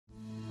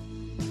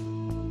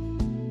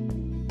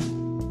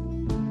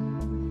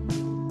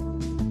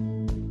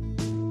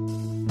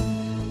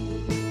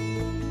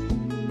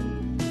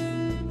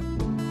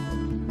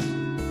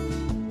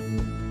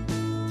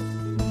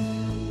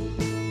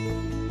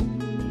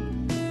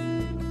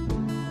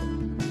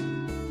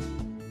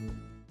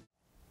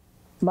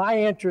my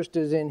interest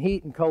is in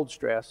heat and cold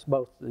stress,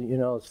 both, you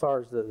know, as far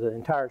as the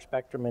entire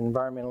spectrum of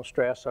environmental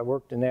stress. I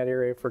worked in that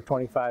area for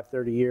 25,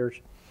 30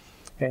 years,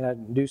 and I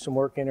do some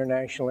work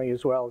internationally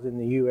as well as in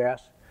the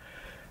U.S.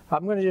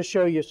 I'm going to just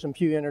show you some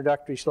few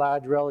introductory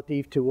slides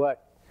relative to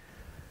what,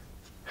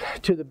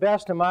 to the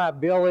best of my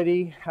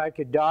ability, I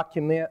could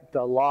document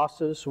the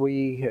losses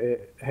we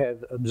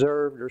have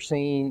observed or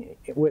seen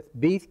with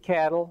beef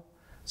cattle,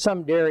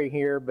 some dairy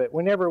here, but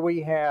whenever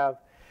we have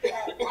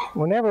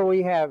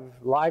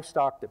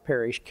livestock that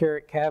perish,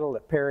 cattle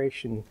that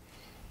perish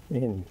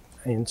in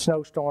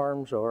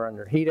snowstorms or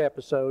under heat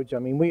episodes, I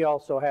mean, we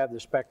also have the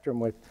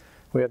spectrum with,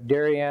 we have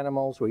dairy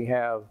animals, we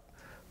have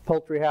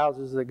poultry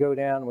houses that go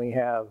down, we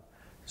have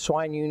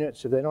swine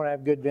units if they don't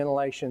have good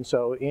ventilation.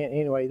 So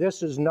anyway,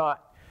 this is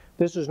not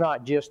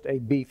just a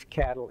beef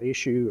cattle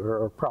issue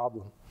or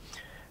problem.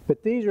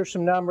 But these are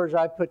some numbers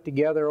I put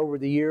together over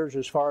the years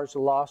as far as the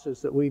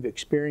losses that we've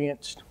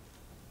experienced.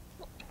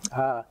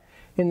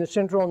 In the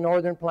central and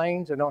northern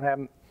plains, I don't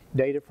have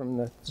data from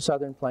the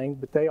southern plains,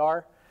 but they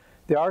are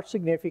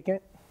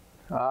significant,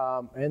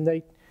 and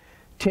they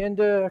tend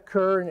to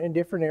occur in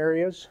different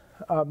areas.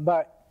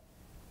 But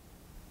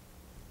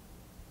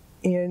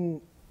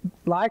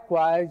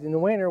likewise, in the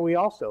winter, we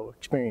also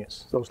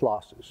experience those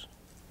losses.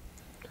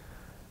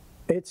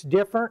 It's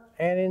different,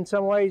 and in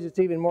some ways, it's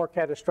even more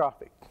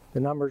catastrophic. The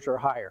numbers are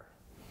higher.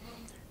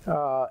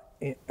 But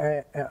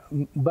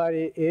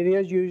it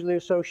is usually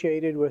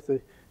associated with a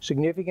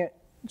significant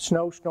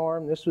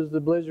snowstorm. This was the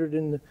blizzard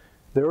in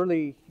the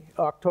early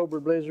October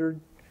blizzard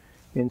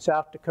in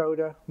South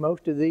Dakota.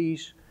 Most of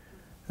these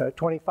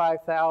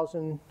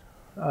 25,000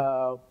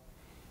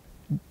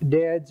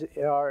 deads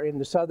are in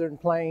the southern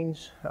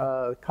plains,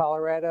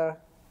 Colorado,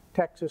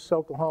 Texas,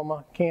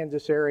 Oklahoma,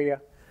 Kansas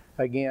area.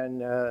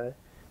 Again,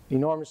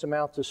 enormous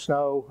amounts of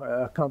snow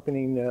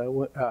accompanying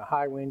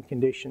high wind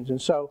conditions.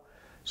 And so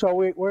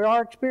we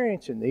are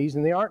experiencing these,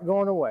 and they aren't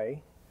going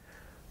away.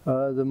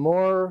 The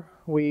more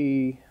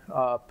we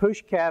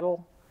push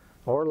cattle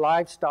or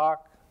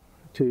livestock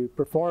to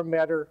perform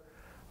better,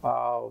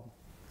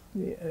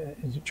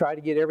 try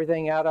to get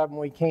everything out of them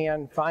we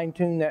can,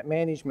 fine-tune that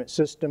management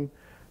system,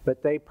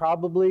 but they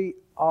probably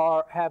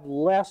have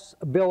less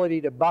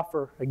ability to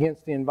buffer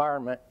against the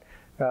environment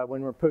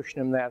when we're pushing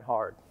them that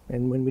hard.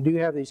 And when we do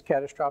have these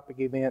catastrophic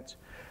events,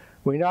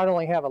 we not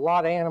only have a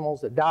lot of animals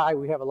that die,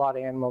 we have a lot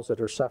of animals that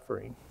are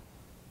suffering.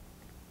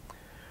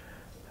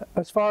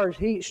 As far as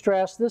heat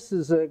stress, this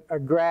is a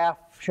graph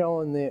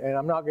showing and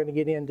I'm not going to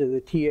get into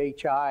the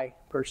THI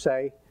per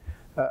se,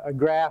 a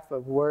graph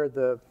of where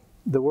the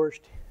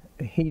worst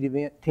heat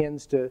event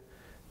tends to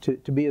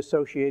be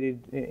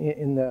associated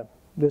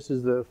this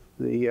is the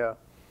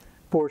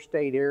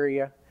 4-state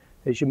area.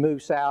 As you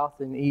move south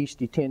and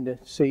east, you tend to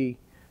see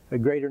a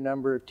greater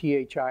number of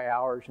THI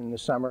hours in the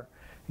summer.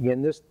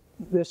 Again,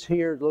 this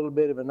here is a little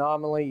bit of an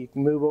anomaly. You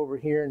can move over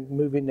here and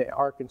move into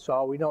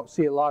Arkansas. We don't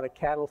see a lot of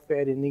cattle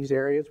fed in these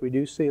areas. We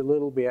do see a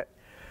little bit.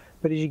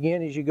 But as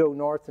you go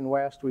north and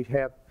west, we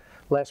have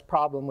less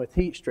problem with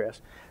heat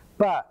stress.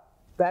 But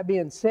that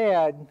being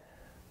said,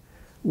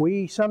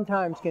 we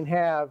sometimes can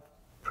have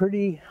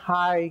pretty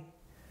high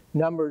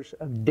numbers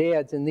of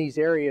deaths in these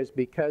areas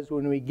because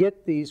when we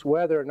get these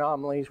weather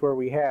anomalies where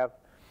we have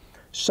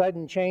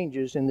sudden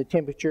changes in the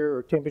temperature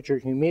or temperature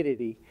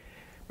humidity,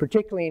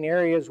 particularly in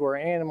areas where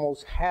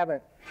animals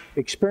haven't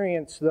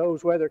experienced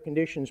those weather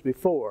conditions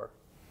before,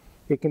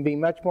 it can be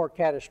much more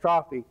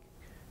catastrophic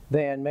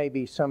than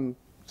maybe some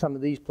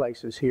of these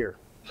places here.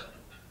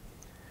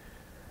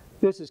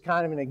 This is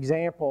kind of an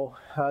example.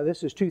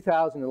 This is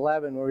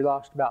 2011 where we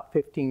lost about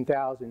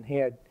 15,000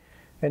 head.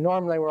 And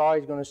normally we're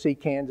always going to see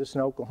Kansas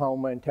and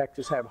Oklahoma and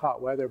Texas have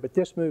hot weather, but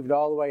this moved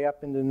all the way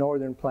up into the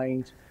northern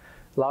plains.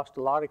 Lost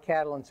a lot of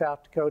cattle in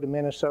South Dakota,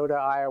 Minnesota,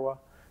 Iowa,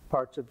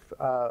 parts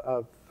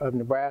of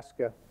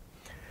Nebraska.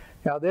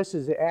 Now this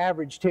is the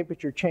average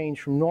temperature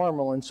change from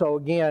normal, and so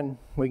again,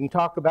 we can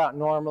talk about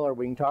normal or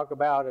we can talk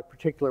about a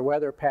particular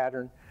weather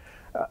pattern,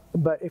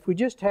 but if we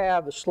just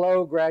have a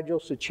slow, gradual,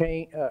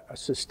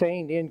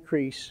 sustained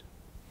increase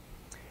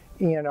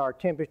in our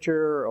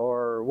temperature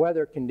or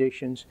weather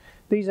conditions,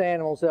 these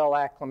animals, they'll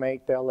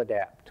acclimate, they'll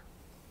adapt.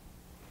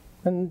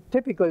 And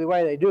typically the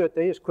way they do it,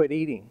 they just quit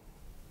eating.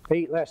 They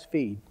eat less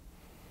feed.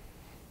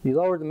 You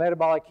lower the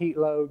metabolic heat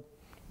load,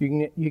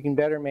 you can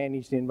better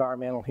manage the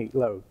environmental heat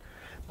load.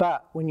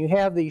 But when you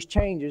have these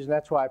changes, and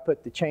that's why I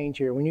put the change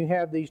here, when you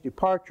have these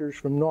departures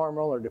from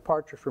normal or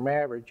departure from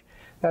average,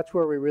 that's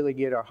where we really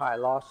get our high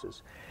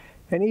losses.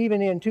 And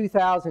even in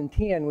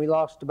 2010, we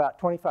lost about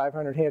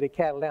 2,500 head of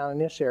cattle down in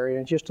this area.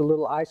 It's just a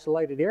little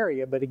isolated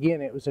area, but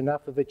again, it was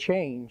enough of a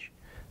change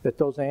that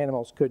those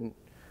animals couldn't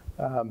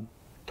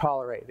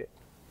tolerate it.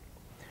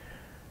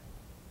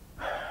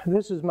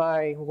 This is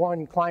my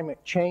one climate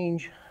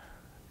change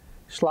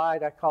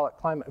slide. I call it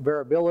climate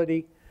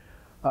variability.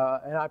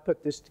 And I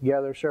put this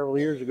together several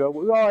years ago.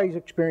 We always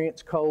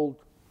experience cold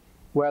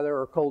weather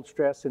or cold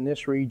stress in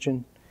this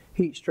region,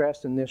 heat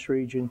stress in this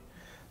region.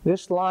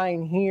 This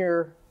line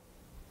here,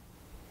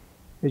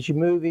 as you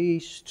move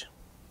east,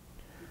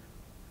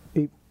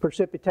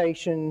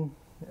 precipitation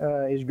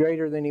is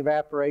greater than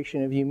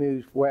evaporation. If you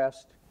move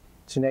west,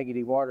 it's a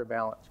negative water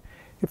balance.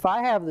 If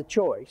I have the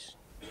choice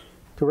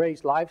to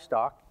raise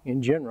livestock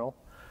in general,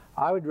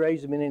 I would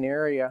raise them in an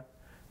area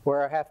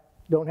where I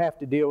don't have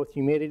to deal with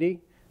humidity,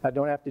 I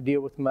don't have to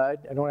deal with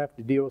mud, I don't have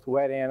to deal with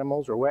wet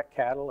animals or wet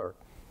cattle or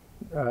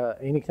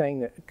anything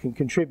that can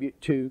contribute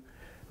to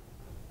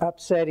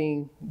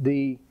upsetting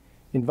the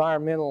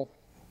environmental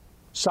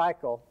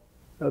cycle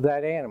of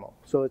that animal.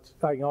 So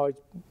I can always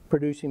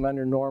produce him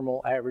under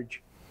normal,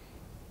 average,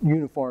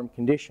 uniform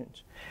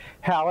conditions.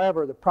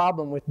 However, the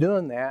problem with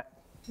doing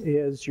that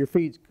is your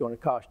feed's going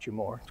to cost you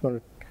more. It's going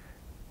to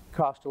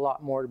cost a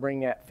lot more to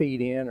bring that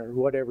feed in or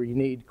whatever you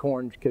need,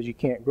 corn, because you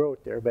can't grow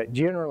it there. But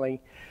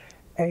generally,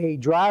 a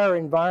drier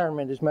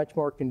environment is much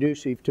more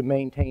conducive to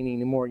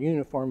maintaining a more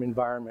uniform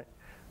environment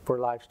for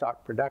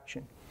livestock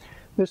production.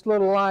 This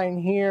little line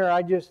here,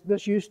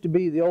 this used to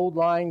be the old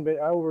line, but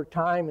over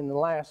time in the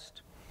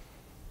last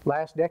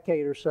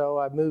decade or so,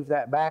 I've moved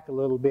that back a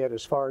little bit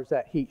as far as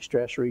that heat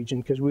stress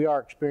region, because we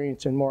are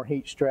experiencing more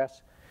heat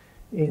stress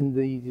in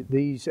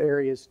these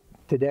areas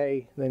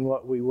today than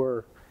what we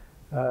were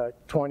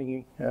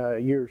 20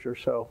 years or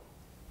so.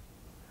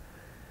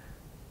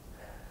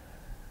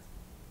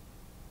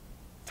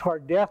 For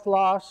death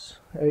loss,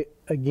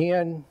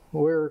 again,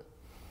 we're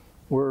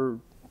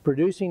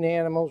producing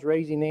animals,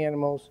 raising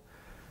animals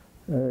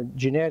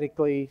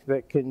genetically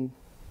that can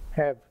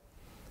have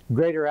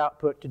greater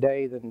output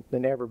today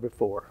than ever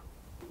before.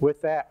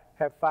 With that,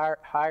 have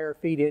higher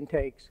feed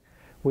intakes,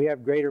 we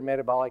have greater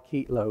metabolic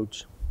heat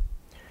loads.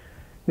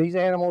 These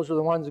animals are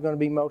the ones that are going to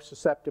be most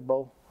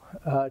susceptible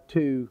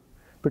to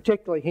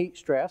particularly heat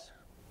stress,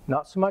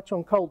 not so much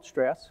on cold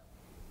stress,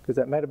 because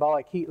that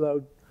metabolic heat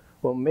load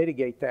will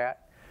mitigate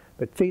that,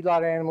 but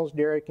feedlot animals,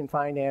 dairy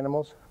confined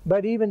animals.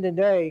 But even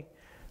today,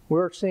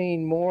 we're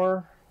seeing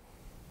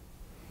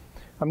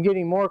I'm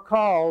getting more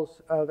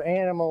calls of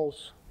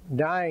animals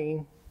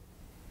dying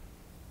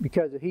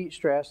because of heat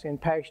stress in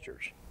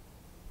pastures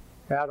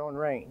out on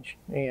range.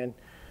 And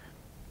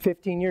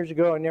 15 years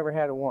ago, I never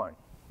had a one.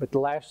 But the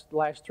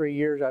last 3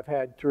 years, I've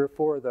had 3 or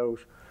 4 of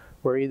those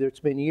where either it's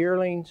been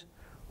yearlings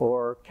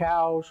or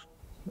cows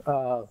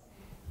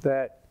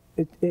that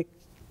it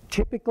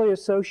typically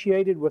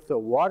associated with a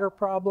water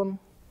problem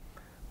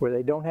where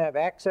they don't have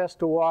access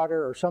to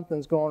water or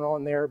something's going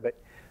on there. But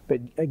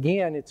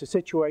again, it's a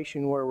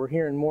situation where we're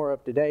hearing more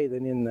of today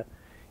than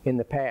in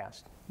the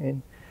past.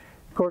 And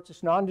of course,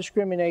 it's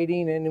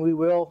non-discriminating, and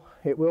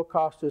it will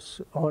cost us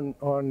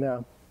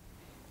on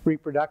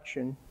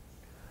reproduction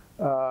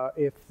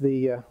if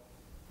the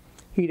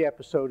heat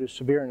episode is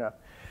severe enough.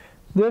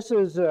 This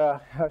is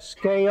a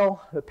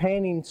scale, the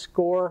panning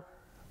score,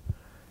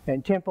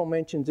 and Temple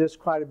mentions this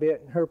quite a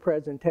bit in her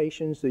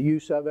presentations, the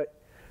use of it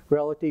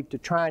relative to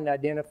trying to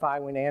identify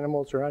when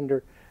animals are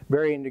under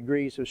varying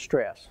degrees of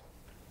stress,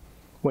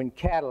 when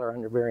cattle are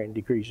under varying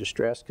degrees of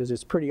stress, because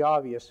it's pretty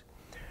obvious.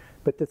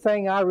 But the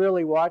thing I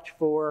really watch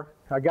for,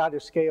 I got a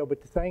scale,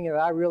 but the thing that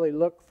I really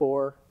look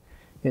for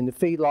in the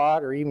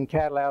feedlot or even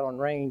cattle out on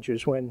range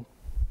is when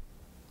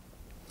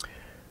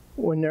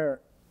they're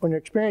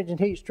experiencing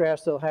heat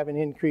stress, they'll have an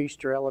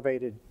increased or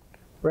elevated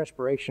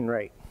respiration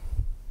rate.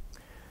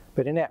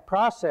 But in that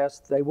process,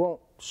 they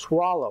won't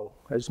swallow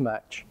as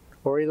much,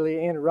 or it'll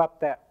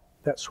interrupt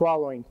that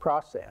swallowing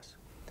process.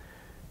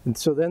 And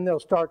so then they'll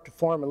start to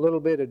form a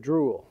little bit of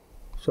drool.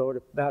 So at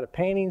about a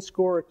panning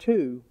score of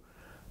 2,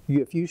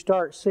 if you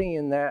start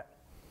seeing that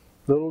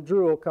little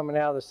drool coming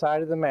out of the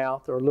side of the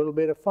mouth or a little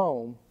bit of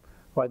foam,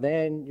 well,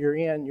 then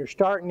you're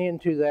starting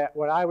into that,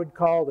 what I would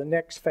call the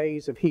next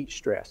phase of heat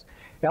stress.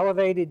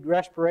 Elevated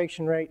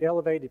respiration rate,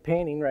 elevated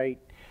panning rate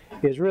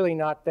is really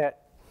not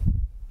that,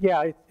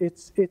 yeah,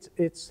 it's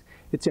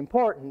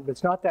important, but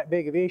it's not that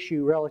big of an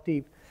issue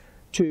relative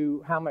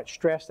to how much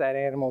stress that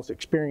animal's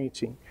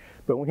experiencing.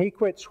 But when he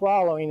quits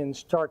swallowing and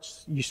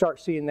you start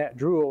seeing that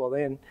drool, well,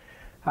 then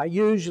I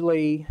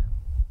usually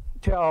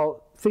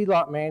tell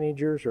feedlot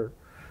managers or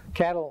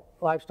cattle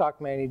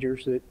livestock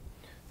managers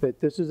that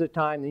this is a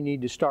time they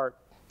need to start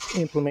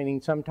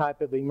implementing some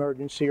type of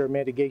emergency or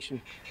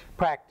mitigation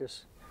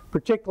practice,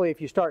 particularly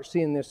if you start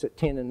seeing this at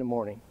 10 in the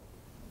morning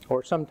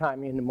or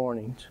sometime in the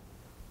mornings.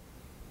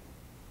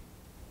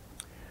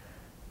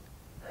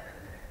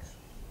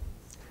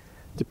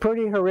 It's a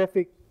pretty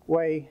horrific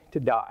way to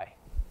die,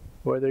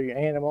 whether you're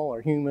animal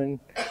or human,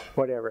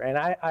 whatever. And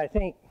I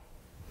think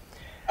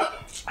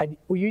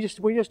we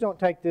just don't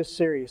take this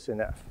serious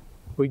enough.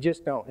 We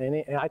just don't.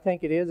 And I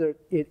think it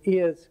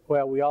is,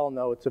 well, we all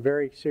know it's a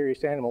very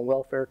serious animal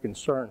welfare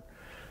concern.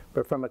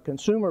 But from a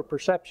consumer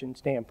perception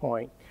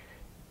standpoint,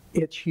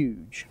 it's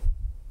huge.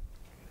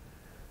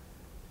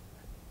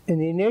 In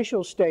the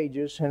initial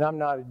stages, and I'm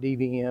not a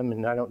DVM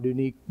and I don't do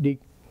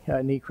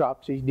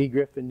necropsies, D.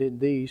 Griffin did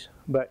these,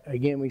 but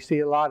again, we see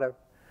a lot of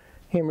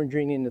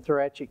hemorrhaging in the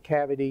thoracic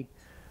cavity.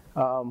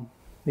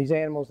 These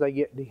animals, they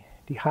get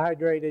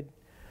dehydrated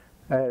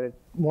at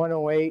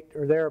 108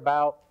 or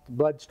thereabout. The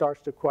blood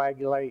starts to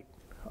coagulate.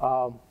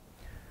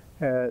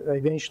 They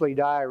eventually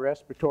die of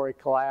respiratory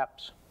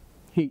collapse.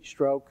 heat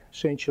stroke,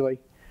 essentially.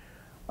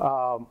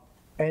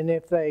 And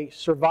if they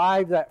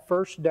survive that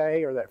first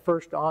day or that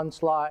first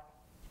onslaught,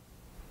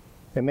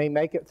 they may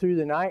make it through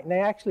the night, and they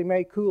actually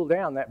may cool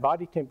down. That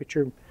body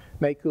temperature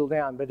may cool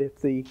down. But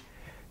if the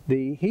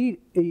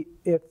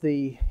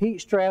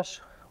heat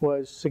stress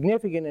was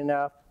significant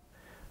enough,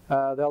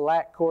 they'll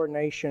lack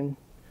coordination.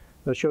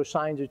 They'll show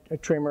signs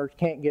of tremor,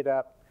 can't get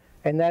up,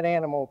 and that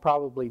animal will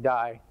probably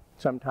die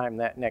sometime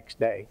that next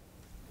day.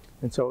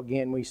 And so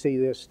again, we see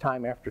this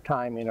time after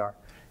time in our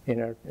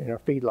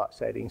feedlot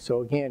setting.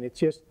 So again, it's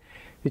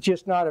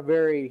just not a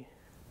very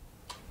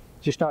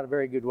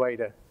good way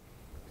to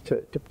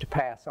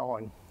pass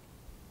on.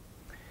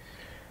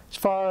 As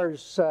far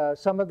as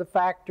some of the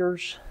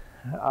factors,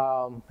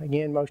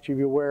 again, most of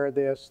you are aware of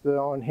this: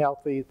 the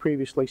unhealthy,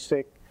 previously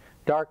sick,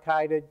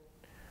 dark-hided.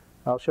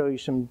 I'll show you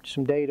some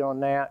data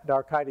on that.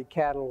 Dark-hided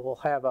cattle will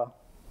have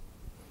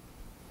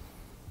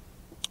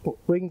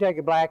we can take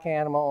a black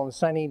animal on a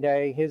sunny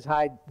day. His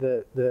hide,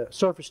 the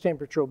surface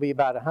temperature will be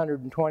about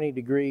 120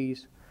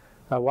 degrees.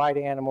 A white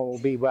animal will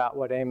be about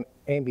what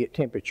ambient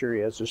temperature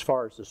is, as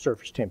far as the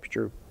surface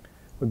temperature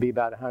would be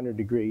about 100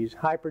 degrees.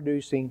 High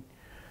producing.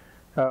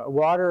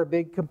 Water, a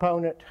big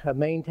component of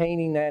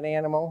maintaining that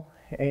animal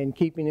and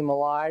keeping him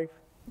alive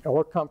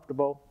or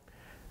comfortable.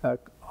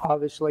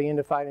 Obviously,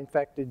 endophyte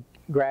infected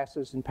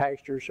grasses and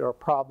pastures are a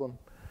problem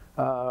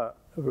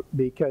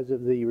because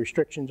of the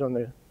restrictions on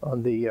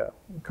the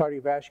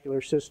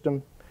cardiovascular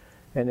system,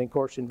 and of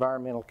course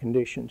environmental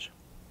conditions.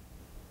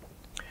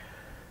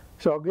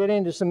 So I'll get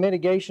into some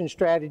mitigation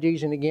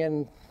strategies, and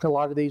again, a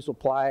lot of these will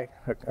apply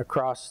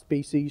across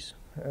species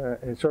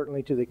and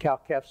certainly to the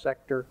cow-calf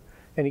sector.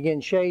 And again,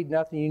 shade,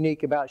 nothing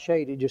unique about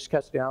shade, it just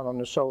cuts down on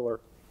the solar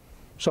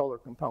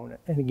component.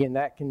 And again,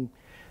 that can,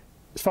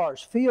 as far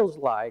as feels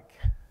like,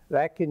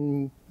 that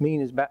can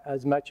mean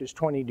as much as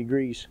 20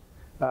 degrees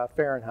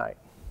Fahrenheit,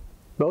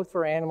 both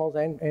for animals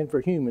and for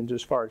humans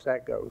as far as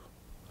that goes.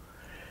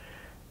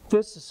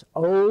 This is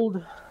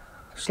old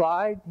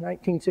slide,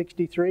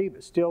 1963,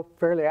 but still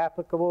fairly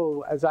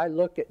applicable as I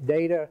look at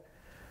data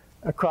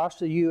across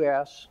the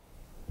U.S.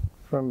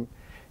 from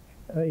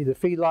either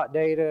feedlot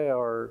data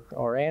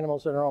or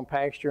animals that are on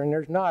pasture, and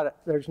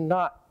there's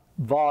not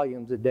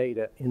volumes of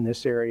data in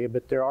this area,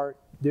 but there are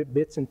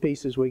bits and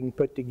pieces we can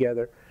put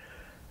together.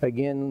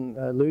 Again,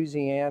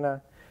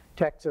 Louisiana,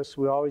 Texas,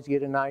 we always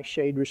get a nice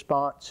shade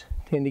response,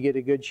 tend to get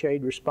a good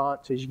shade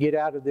response. As you get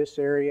out of this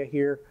area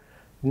here,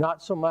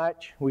 not so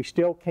much. We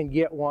still can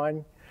get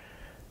one.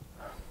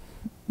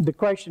 The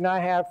question I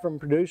have from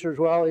producers,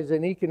 well, is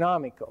it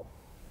economical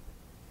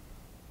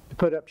to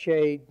put up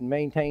shade and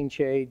maintain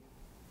shade?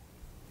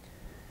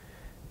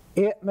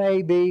 It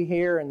may be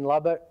here in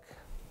Lubbock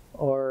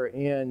or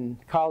in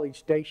College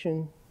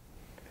Station,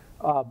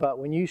 but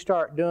when you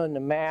start doing the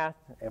math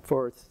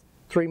for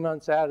 3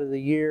 months out of the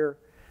year,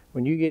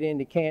 when you get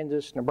into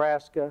Kansas,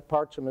 Nebraska,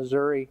 parts of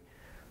Missouri,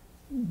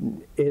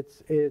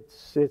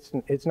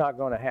 it's not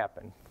going to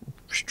happen.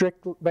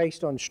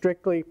 Based on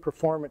strictly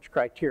performance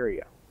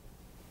criteria.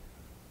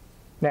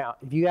 Now,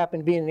 if you happen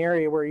to be in an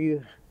area where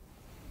you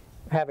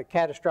have a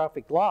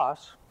catastrophic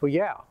loss, well,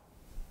 yeah,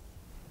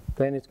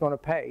 then it's going to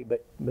pay.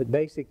 But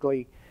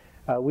basically,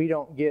 we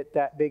don't get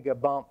that big a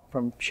bump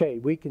from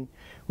shade. We can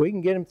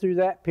get them through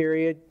that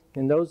period,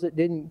 and those that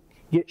didn't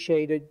get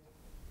shaded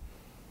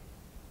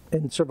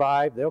and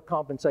survive, they'll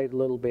compensate a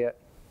little bit.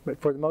 But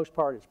for the most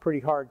part, it's pretty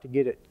hard to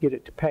get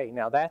it to pay.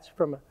 Now, that's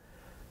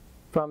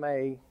from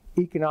a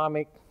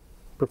economic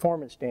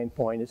performance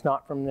standpoint. It's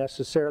not from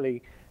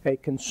necessarily a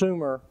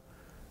consumer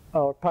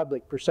or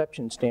public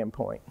perception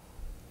standpoint.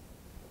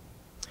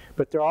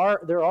 But there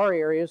are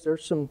areas.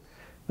 There's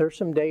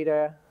some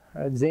data.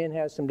 Zen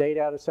has some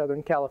data out of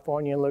Southern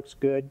California, looks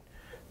good.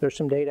 There's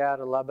some data out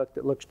of Lubbock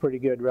that looks pretty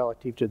good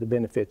relative to the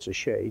benefits of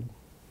shade.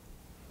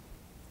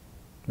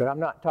 But I'm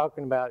not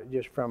talking about it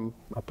just from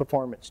a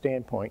performance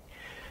standpoint.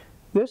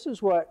 This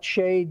is what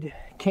shade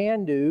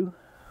can do.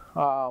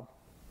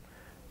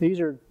 These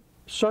are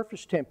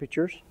surface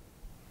temperatures,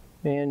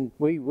 and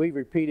we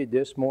repeated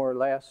this more or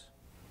less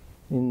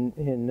in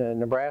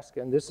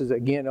Nebraska. And this is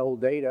again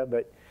old data,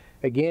 but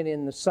again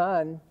in the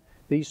sun,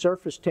 these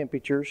surface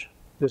temperatures,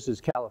 this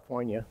is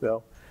California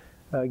though,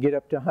 get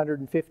up to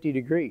 150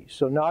 degrees.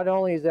 So not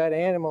only is that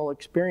animal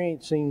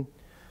experiencing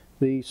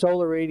the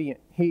solar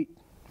radiant heat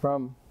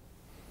from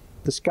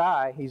the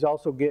sky, he's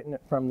also getting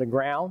it from the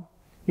ground.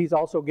 He's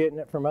also getting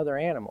it from other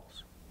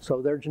animals.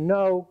 So there's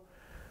no,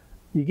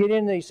 you get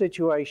into these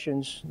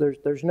situations,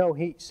 there's no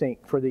heat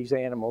sink for these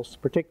animals,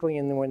 particularly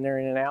when they're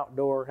in an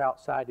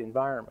outside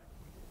environment.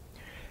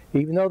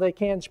 Even though they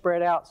can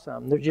spread out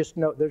some, there's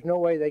no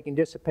way they can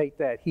dissipate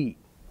that heat.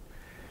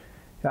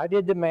 I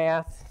did the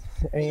math,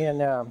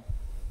 and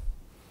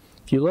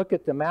if you look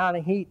at the amount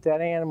of heat that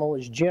animal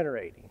is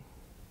generating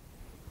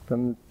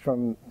from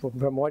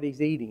what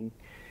he's eating,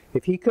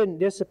 if he couldn't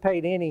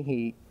dissipate any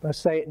heat, let's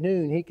say at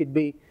noon, he could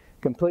be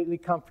completely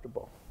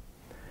comfortable.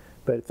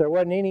 But if there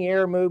wasn't any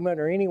air movement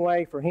or any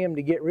way for him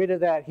to get rid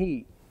of that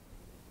heat,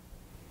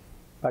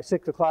 by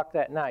 6 o'clock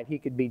that night, he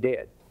could be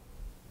dead.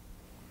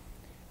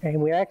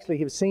 And we actually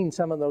have seen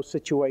some of those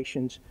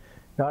situations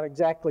not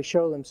exactly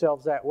show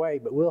themselves that way,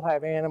 but we'll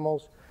have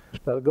animals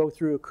that'll go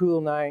through a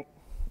cool night,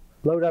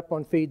 load up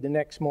on feed the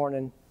next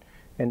morning,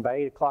 and by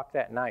 8 o'clock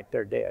that night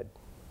they're dead.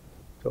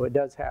 So it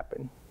does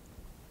happen.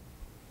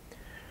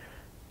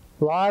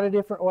 A lot of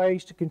different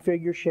ways to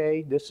configure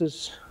shade. This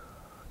is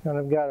kind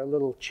of got a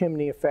little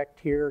chimney effect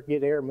here,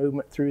 get air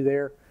movement through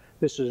there.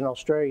 This is an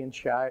Australian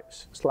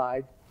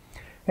slide.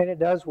 And it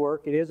does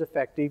work, it is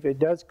effective. It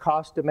does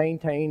cost to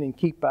maintain and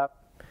keep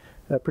up,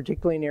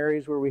 particularly in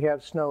areas where we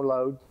have snow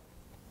load.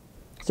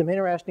 Some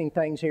interesting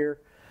things here.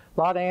 A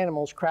lot of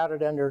animals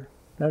crowded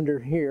under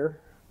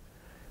here,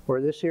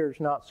 where this here is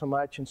not so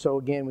much. And so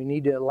again, we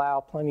need to allow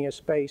plenty of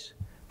space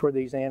for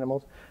these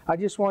animals. I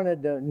just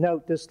wanted to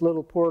note this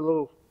poor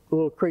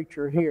little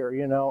creature here,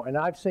 you know, and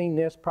I've seen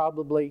this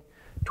probably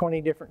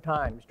 20 different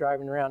times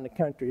driving around the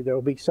country. There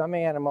will be some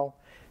animal,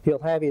 he'll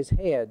have his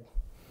head,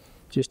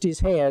 just his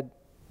head,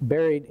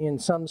 buried in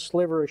some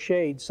sliver of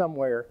shade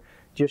somewhere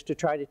just to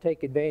try to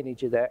take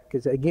advantage of that,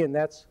 because again,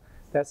 that's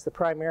the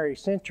primary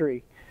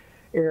sensory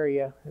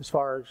area as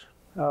far as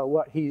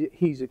what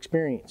he's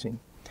experiencing.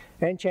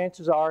 And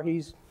chances are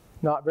he's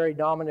not very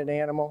dominant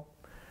animal,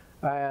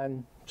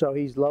 and so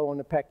he's low on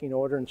the pecking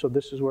order, and so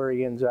this is where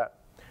he ends up.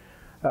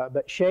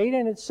 But shade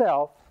in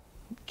itself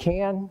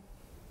can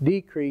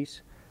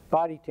decrease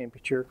body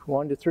temperature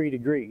 1 to 3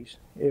 degrees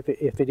if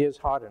it is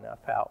hot enough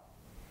out.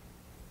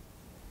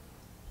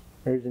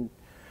 There's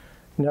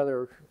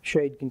another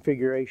shade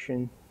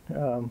configuration.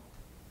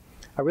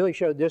 I really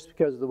showed this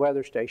because of the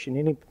weather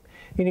station.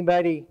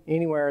 Anybody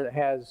anywhere that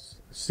has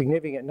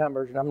significant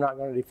numbers, and I'm not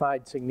going to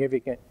define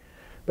significant,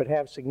 but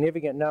have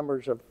significant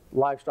numbers of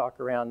livestock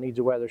around needs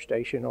a weather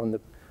station on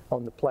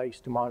the place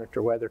to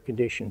monitor weather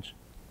conditions.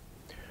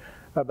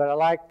 But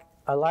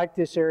I like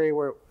this area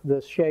where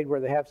the shade where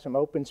they have some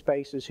open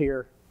spaces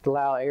here to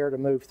allow air to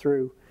move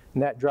through,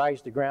 and that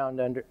dries the ground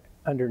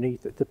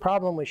underneath it. The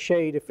problem with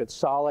shade, if it's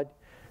solid,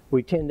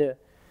 we tend to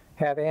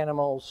have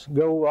animals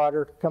go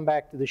water, come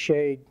back to the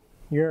shade,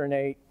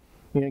 urinate,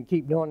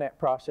 keep doing that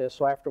process.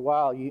 So after a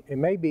while,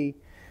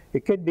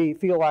 it could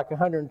feel like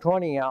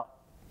 120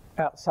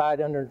 outside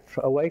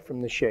away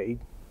from the shade,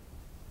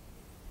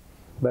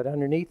 but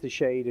underneath the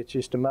shade, it's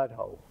just a mud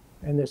hole.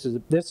 And this is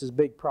a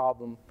big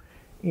problem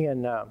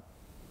in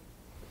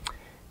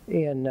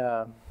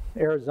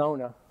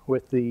Arizona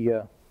with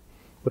the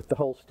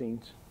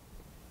Holsteins.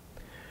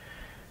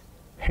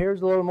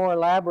 Here's a little more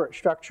elaborate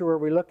structure where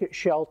we look at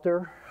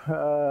shelter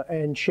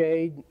and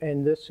shade,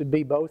 and this would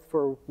be both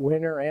for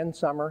winter and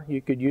summer.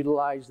 You could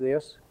utilize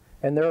this,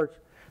 and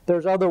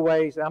there's other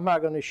ways. I'm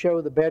not going to show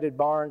the bedded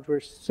barns.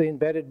 We're seeing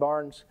bedded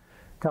barns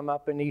come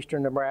up in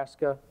eastern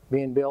Nebraska,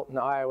 being built in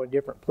Iowa,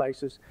 different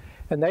places,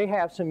 and they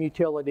have some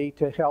utility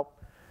to help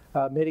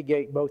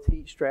mitigate both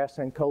heat stress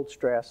and cold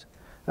stress.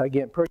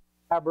 Again, pretty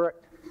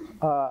elaborate,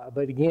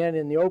 but again,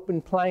 in the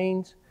open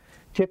plains,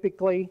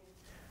 typically,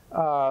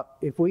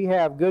 if we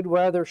have good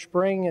weather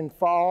spring and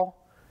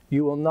fall,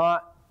 you will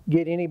not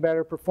get any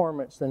better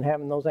performance than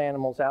having those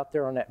animals out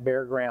there on that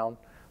bare ground,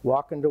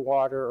 walking to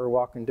water or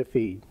walking to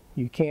feed.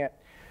 You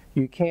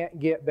can't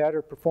get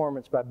better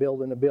performance by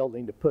building a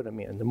building to put them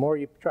in. The more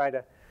you try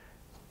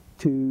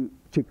to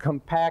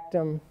compact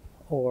them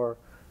or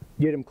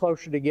get them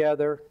closer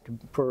together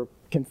for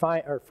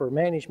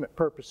management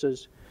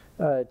purposes,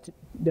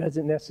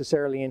 doesn't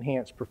necessarily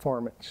enhance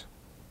performance.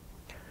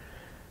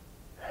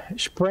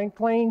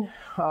 Sprinkling,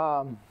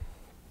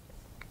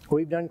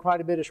 we've done quite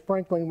a bit of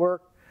sprinkling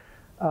work.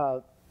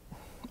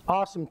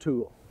 Awesome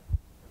tool.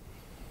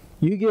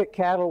 You get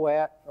cattle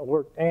wet,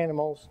 or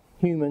animals,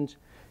 humans,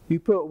 you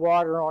put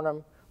water on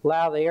them,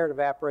 allow the air to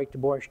evaporate the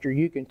moisture,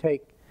 you can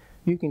take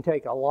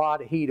a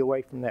lot of heat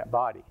away from that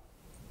body.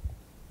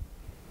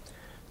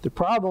 The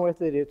problem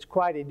with it, it's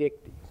quite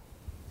addictive.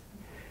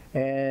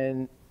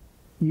 And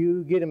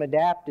you get them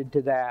adapted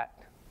to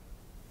that.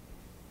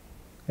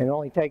 It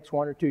only takes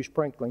 1 or 2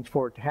 sprinklings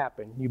for it to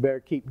happen. You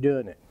better keep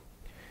doing it.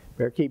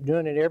 Better keep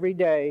doing it every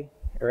day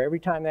or every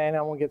time the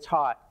animal gets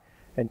hot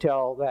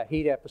until that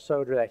heat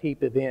episode or that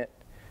heat event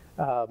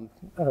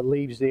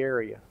leaves the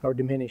area or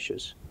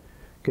diminishes.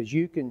 Because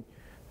you can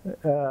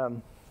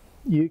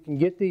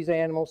get these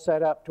animals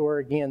set up to where,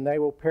 again, they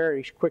will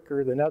perish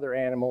quicker than other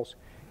animals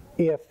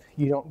if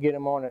you don't get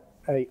them on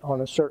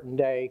a certain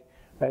day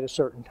at a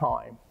certain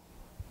time.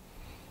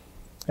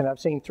 And I've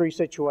seen 3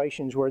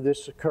 situations where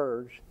this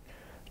occurs.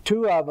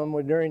 2 of them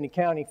were during the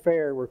county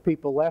fair, where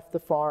people left the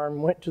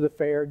farm, went to the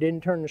fair,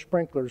 didn't turn the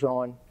sprinklers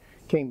on,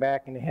 came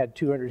back and they had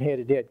 200 head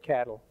of dead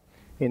cattle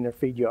in their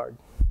feed yard.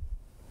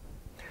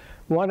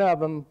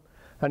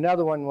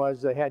 Another one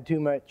was they had too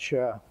much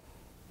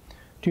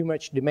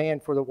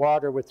demand for the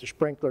water with the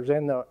sprinklers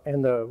and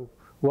the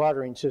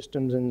watering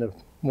systems, and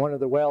one of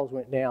the wells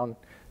went down,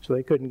 so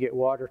they couldn't get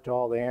water to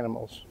all the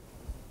animals.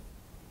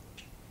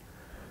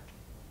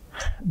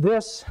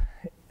 This,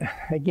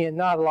 again,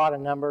 not a lot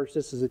of numbers.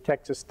 This is a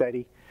Texas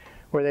study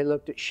where they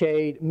looked at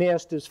shade.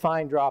 Mist is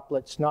fine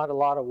droplets, not a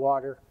lot of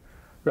water,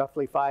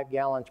 roughly 5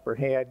 gallons per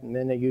head, and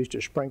then they used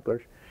their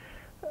sprinklers.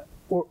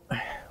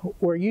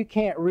 where you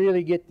can't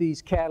really get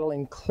these cattle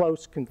in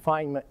close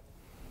confinement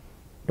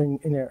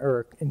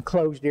or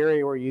enclosed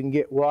area where you can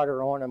get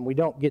water on them, we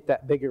don't get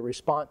that big a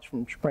response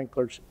from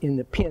sprinklers in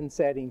the pen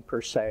setting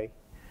per se.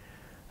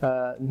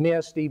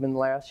 Mist even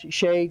less.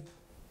 Shade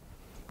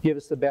give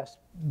us the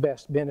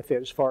best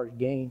benefit as far as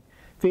gain.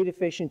 Feed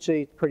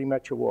efficiency, pretty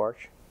much a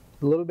wash.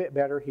 A little bit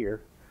better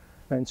here.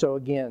 And so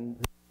again,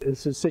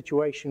 it's a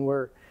situation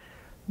where,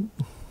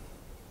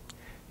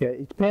 yeah,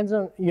 it depends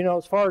on, you know,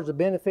 as far as the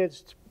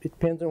benefits, it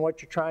depends on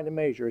what you're trying to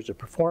measure. Is it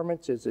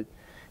performance? Is it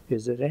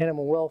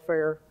animal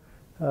welfare?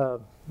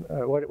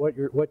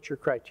 What's your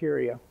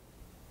criteria?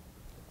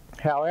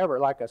 However,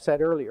 like I said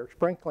earlier,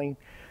 sprinkling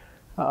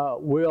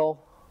will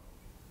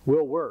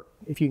work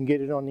if you can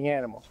get it on the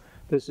animal.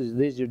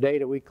 These are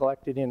data we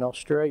collected in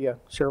Australia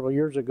several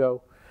years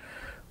ago,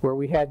 where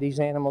we had these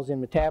animals in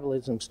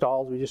metabolism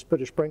stalls. We just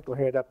put a sprinkler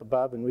head up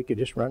above and we could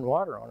just run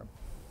water on them.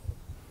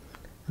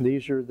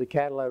 These are the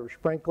cattle that were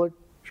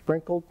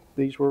sprinkled.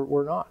 These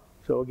were not.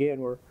 So again,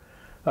 we're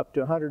up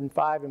to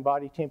 105 in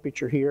body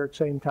temperature here. At the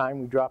same time,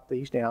 we dropped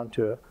these down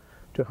to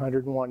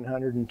 101,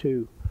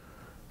 102.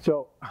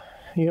 So,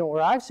 you know,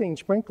 where I've seen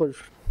sprinklers,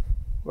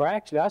 or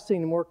actually I've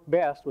seen them work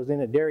best, was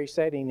in a dairy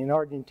setting in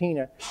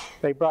Argentina.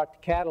 They brought the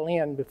cattle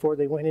in before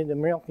they went into the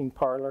milking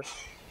parlor,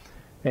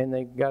 and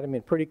they got them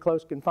in pretty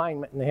close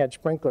confinement, and they had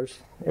sprinklers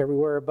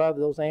everywhere above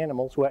those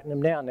animals, wetting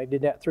them down. They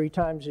did that three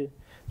times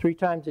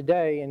a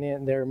day, and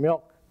then their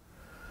milk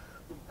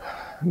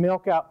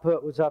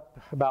output was up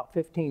about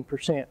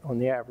 15% on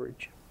the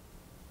average.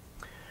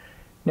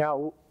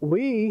 Now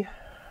we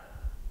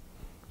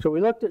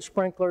looked at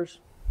sprinklers.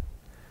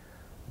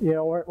 You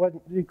know,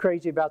 wasn't too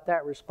crazy about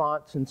that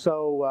response, and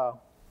so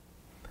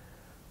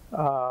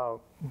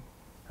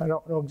I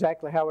don't know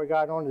exactly how we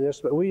got onto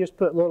this, but we just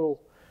put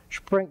little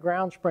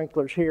ground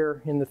sprinklers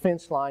here in the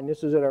fence line.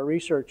 This is at our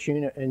research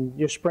unit, and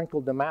just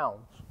sprinkled the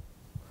mounds.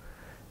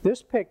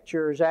 This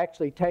picture is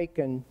actually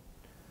taken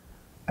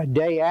a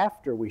day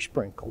after we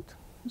sprinkled.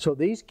 So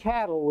these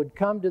cattle would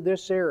come to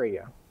this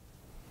area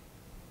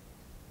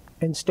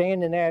and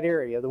stand in that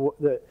area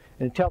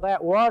until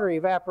that water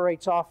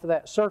evaporates off of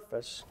that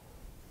surface.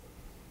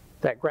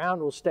 That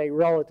ground will stay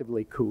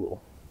relatively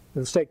cool.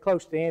 It'll stay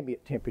close to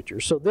ambient temperature.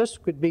 So this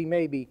could be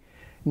maybe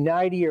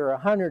 90 or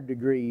 100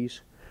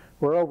 degrees,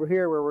 where over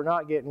here where we're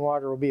not getting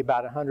water will be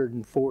about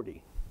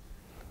 140.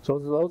 So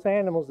those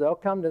animals, they'll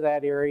come to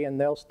that area and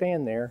they'll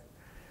stand there,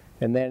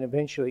 and then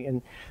eventually,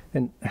 and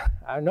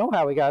I know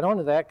how we got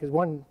onto that, because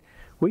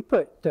we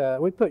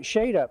put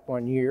shade up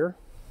one year,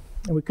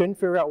 and we couldn't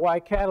figure out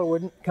why cattle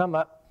wouldn't come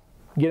up,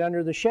 get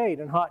under the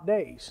shade on hot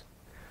days.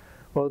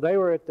 Well, they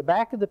were at the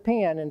back of the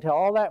pen until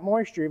all that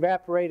moisture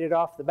evaporated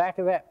off the back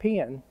of that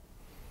pen,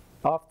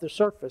 off the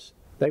surface.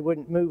 They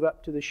wouldn't move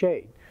up to the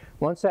shade.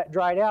 Once that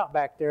dried out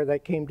back there, they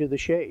came to the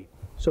shade.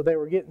 So they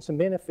were getting some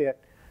benefit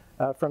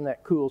from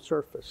that cool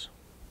surface.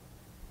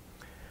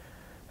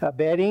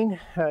 Bedding, you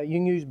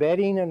can use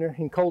bedding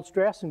in cold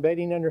stress and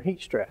bedding under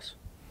heat stress.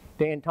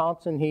 Dan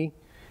Thompson,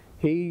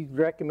 he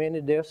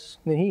recommended this,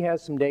 and he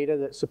has some data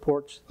that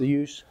supports the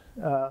use,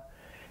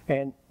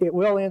 and it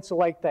will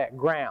insulate that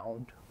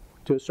ground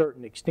to a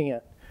certain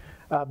extent.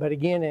 But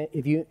again,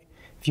 if you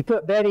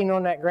put bedding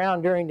on that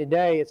ground during the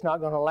day, it's not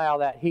going to allow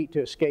that heat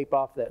to escape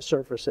off that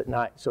surface at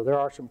night. So there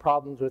are some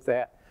problems with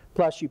that.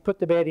 Plus, you put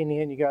the bedding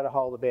in, you got to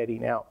haul the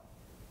bedding out.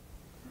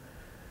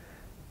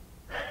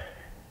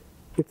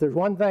 If there's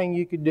one thing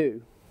you could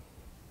do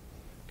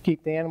to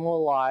keep the animal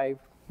alive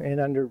and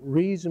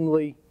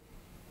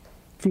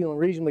feeling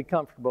reasonably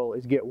comfortable,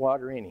 is get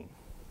water in him.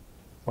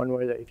 One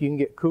way that if you can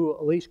get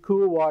at least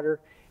cool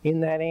water in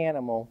that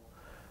animal,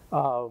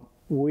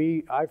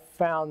 I've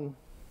found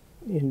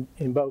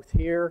in both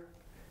here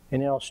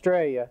and in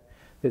Australia,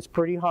 it's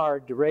pretty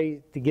hard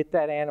to get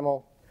that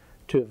animal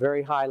to a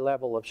very high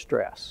level of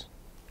stress.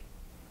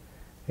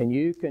 And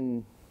you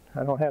can,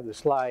 I don't have the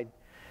slide,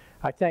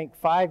 I think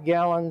 5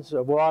 gallons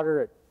of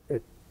water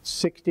at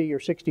 60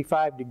 or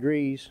 65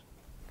 degrees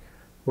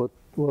will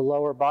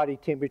lower body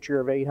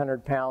temperature of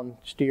 800-pound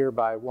steer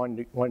by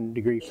 1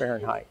 degree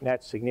Fahrenheit, and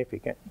that's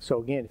significant.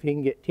 So again, if you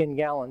can get 10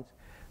 gallons,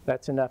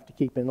 that's enough to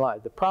keep in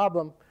live. The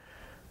problem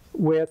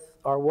with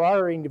our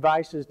watering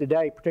devices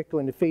today,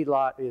 particularly in the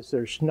feedlot, is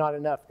there's not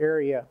enough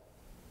area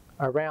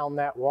around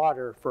that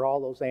water for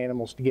all those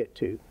animals to get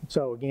to.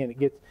 So again, it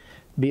gets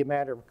to be a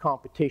matter of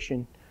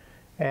competition,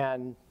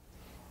 and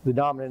the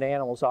dominant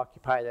animals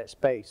occupy that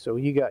space. So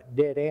you got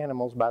dead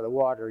animals by the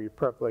water, you're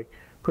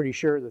pretty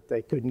sure that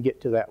they couldn't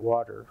get to that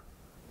water.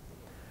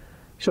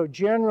 So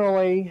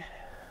generally,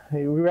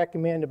 we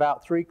recommend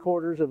about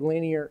 3/4 of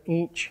linear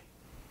inch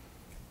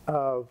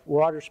of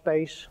water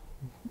space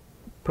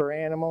per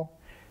animal.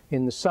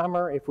 In the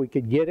summer, if we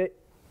could get it,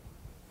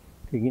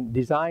 we can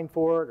design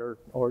for it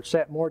or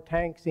set more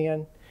tanks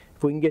in.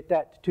 If we can get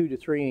that to 2 to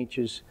 3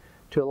 inches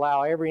to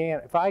allow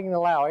if I can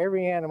allow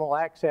every animal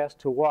access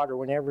to water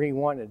whenever he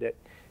wanted it,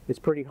 it's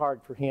pretty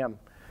hard for him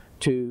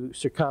to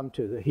succumb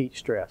to the heat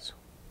stress.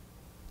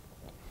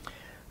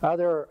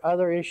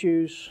 Other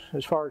issues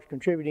as far as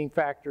contributing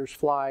factors,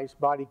 flies,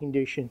 body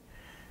condition.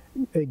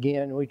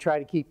 Again, we try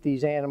to keep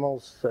these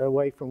animals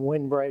away from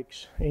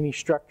windbreaks, any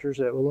structures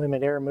that will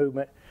limit air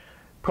movement.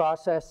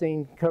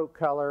 Processing, coat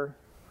color.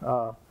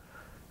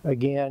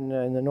 Again,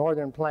 in the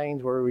northern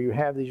plains where we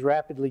have these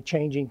rapidly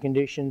changing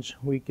conditions,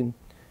 we can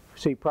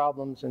see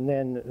problems, and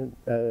then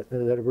that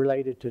are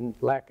related to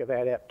lack of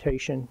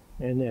adaptation,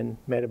 and then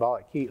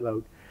metabolic heat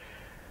load.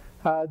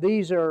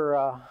 These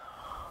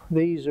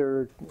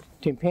are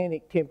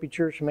tympanic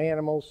temperatures from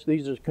animals.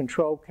 These are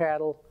control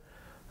cattle.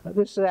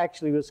 This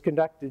actually was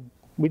conducted,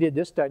 we did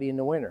this study in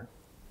the winter,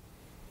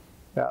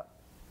 about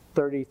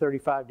 30,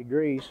 35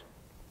 degrees.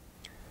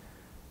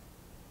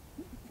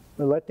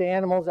 We let the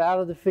animals out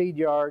of the feed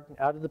yard,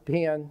 out of the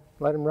pen,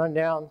 let them run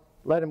down,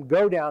 let them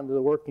go down to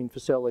the working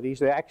facilities.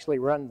 They actually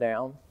run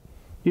down.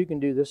 You can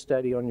do this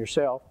study on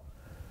yourself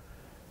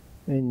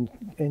and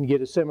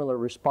get a similar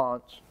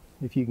response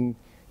if you can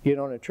get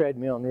on a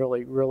treadmill and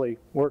really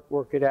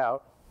work it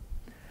out.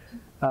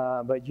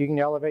 But you can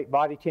elevate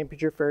body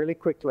temperature fairly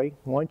quickly.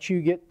 Once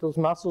you get those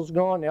muscles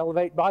going,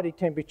 elevate body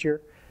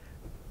temperature,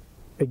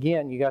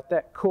 again, you got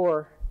that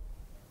core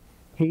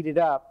heated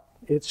up.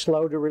 It's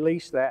slow to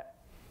release that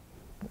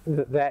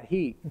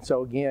heat. And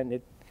so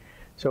again,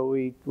 so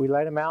we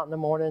let them out in the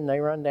morning,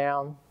 they run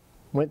down,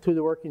 went through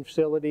the working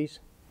facilities,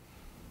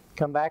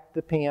 come back to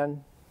the pen,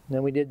 and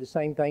then we did the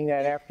same thing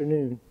that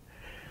afternoon.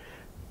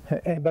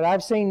 But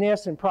I've seen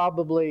this in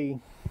probably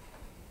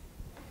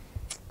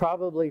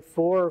 4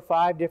 or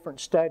 5 different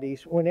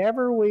studies.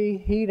 Whenever we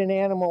heat an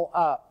animal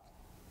up,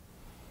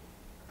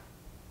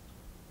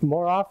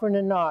 more often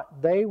than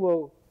not, they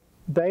will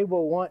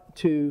want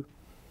to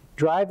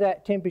drive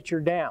that temperature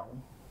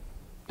down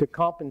to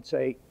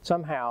compensate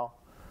somehow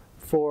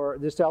for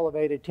this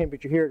elevated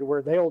temperature here, to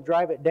where they'll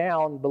drive it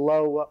down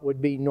below what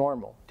would be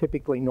normal,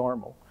 typically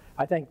normal.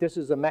 I think this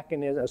is a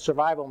mechanism, a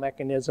survival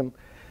mechanism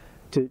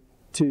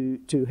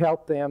to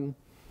help them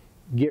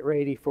get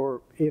ready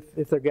for if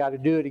they've got to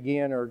do it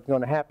again, or going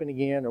to happen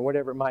again, or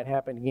whatever it might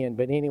happen again.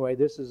 But anyway,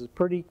 this is a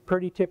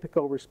pretty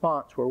typical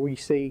response where we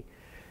see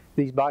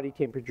these body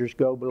temperatures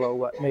go below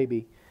what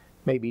maybe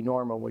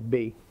normal would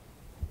be.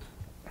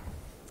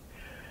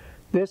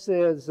 This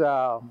is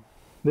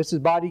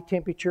body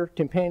temperature,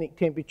 tympanic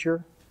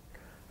temperature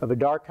of a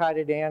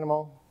dark-hided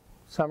animal,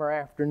 summer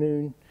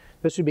afternoon.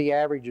 This would be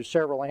average of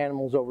several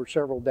animals over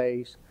several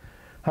days.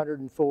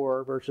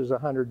 104 versus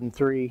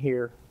 103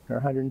 here,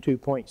 or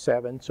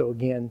 102.7. So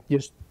again,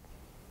 just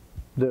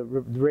the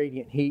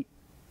radiant heat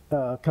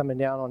coming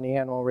down on the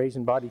animal,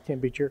 raising body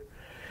temperature.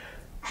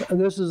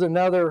 This is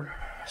another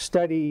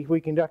study we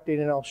conducted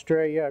in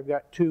Australia. I've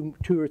got two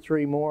or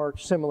three more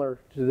similar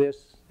to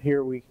this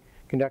here we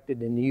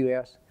conducted in the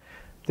U.S.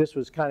 This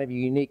was kind of a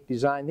unique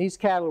design. These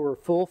cattle were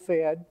full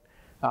fed,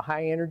 a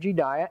high energy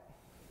diet.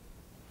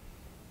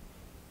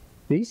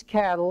 These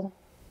cattle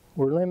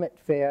were limit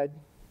fed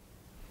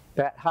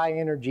that high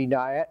energy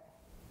diet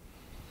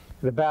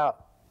at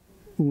about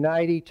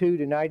 92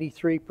 to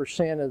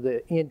 93% of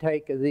the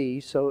intake of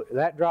these. So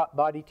that dropped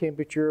body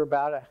temperature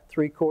about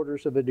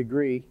 3/4 of a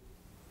degree.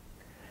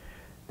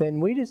 Then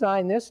we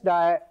designed this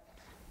diet.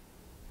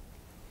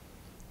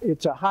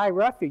 It's a high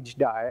roughage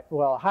diet,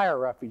 well, a higher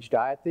roughage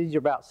diet. These are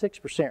about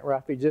 6%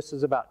 roughage. This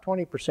is about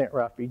 20%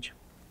 roughage.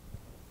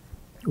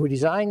 We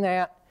designed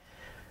that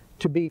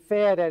to be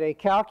fed at a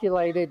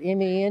calculated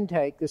ME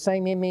intake, the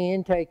same ME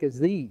intake as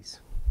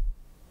these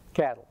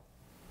cattle.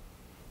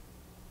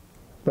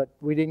 But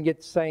we didn't get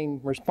the same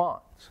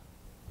response.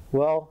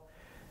 Well,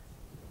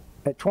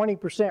 at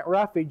 20%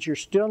 roughage, you're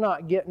still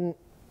not getting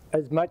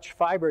as much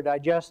fiber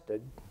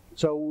digested.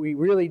 So we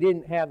really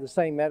didn't have the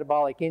same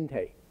metabolic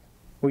intake.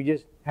 We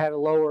just had a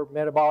lower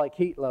metabolic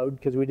heat load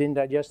because we didn't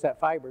digest that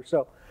fiber.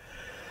 So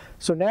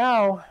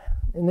now,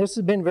 and this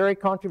has been very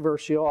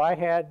controversial, I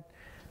had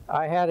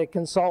a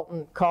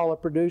consultant call a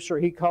producer.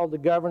 He called the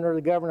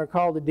governor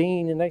called the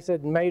dean, and they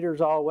said, "Mater's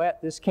all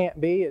wet. This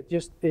can't be. It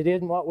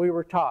isn't what we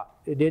were taught.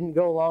 It didn't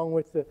go along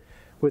with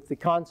the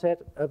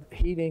concept of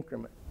heat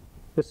increment."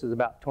 This is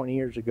about 20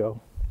 years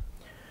ago.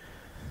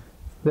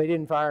 They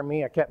didn't fire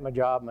me. I kept my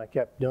job and I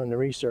kept doing the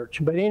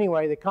research. But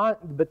anyway,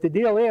 but the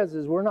deal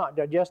is we're not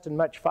digesting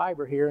much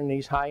fiber here in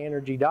these high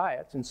energy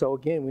diets, and so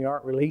again, we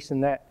aren't releasing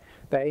that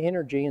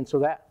energy, and so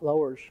that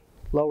lowers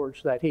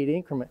that heat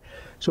increment.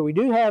 So we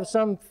do have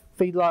some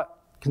feedlot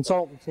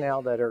consultants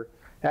now that are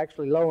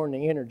actually lowering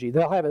the energy.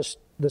 They'll have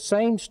the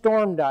same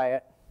storm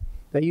diet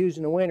they use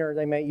in the winter,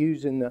 they might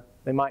use in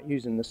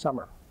the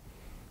summer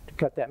to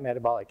cut that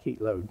metabolic heat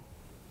load.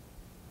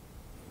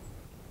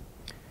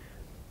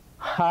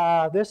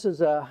 This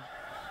is a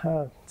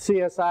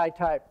CSI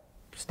type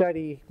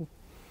study.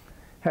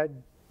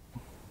 Had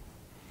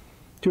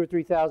 2,000 or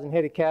 3,000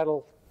 head of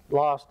cattle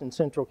lost in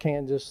central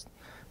Kansas.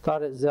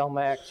 Thought it was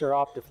Zelmax or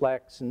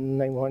Optiflex, and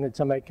they wanted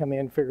somebody to come in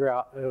and figure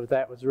out if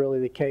that was really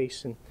the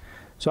case. And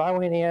so I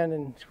went in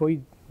and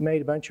we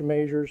made a bunch of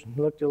measures and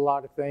looked at a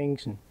lot of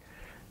things, and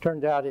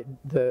turned out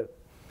the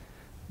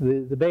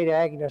beta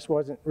agonist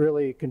wasn't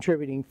really a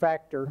contributing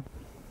factor.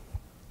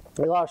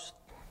 We lost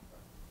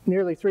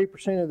nearly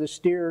 3% of the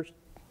steers,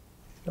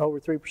 over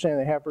 3% of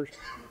the heifers.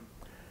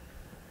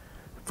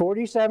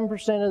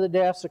 47% of the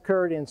deaths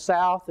occurred in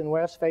south and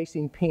west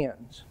facing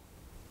pens.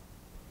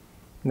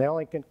 And they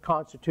only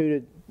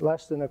constituted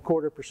less than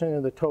 1/4%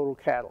 of the total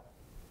cattle.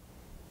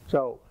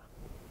 So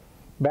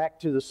back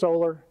to the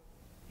solar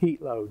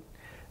heat load.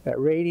 That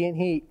radiant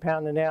heat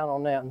pounding down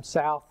on them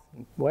south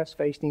and west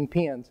facing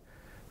pens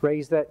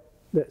raised that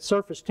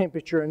surface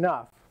temperature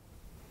enough,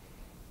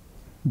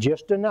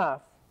 just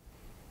enough,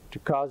 to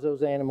cause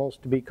those animals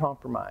to be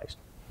compromised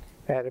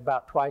at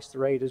about twice the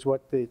rate as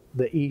what the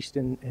east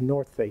and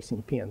north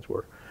facing pens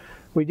were.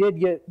 We did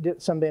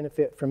get some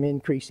benefit from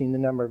increasing the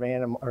number of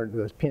or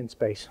the pen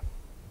space.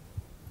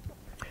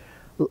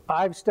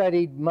 I've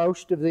studied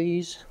most of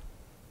these.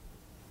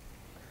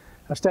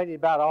 I studied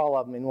about all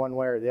of them in one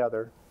way or the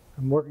other.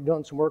 I'm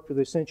doing some work with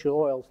essential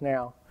oils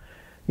now.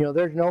 You know,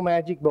 there's no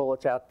magic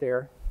bullets out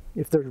there.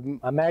 If there's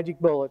a magic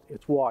bullet,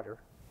 it's water.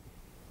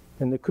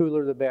 And the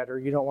cooler the better.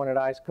 You don't want it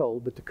ice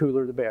cold, but the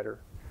cooler the better.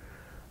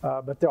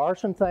 But there are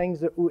some things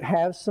that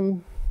have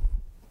some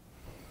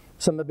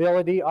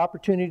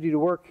opportunity to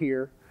work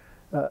here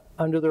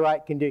under the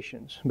right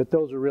conditions. But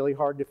those are really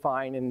hard to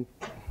find, and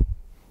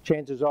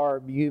chances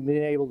are you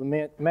being able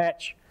to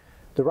match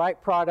the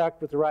right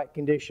product with the right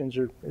conditions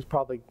is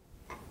probably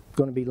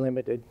going to be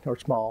limited or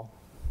small.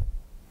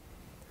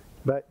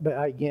 But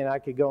again, I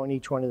could go in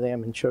each one of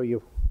them and show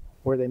you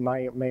where they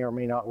may or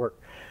may not work.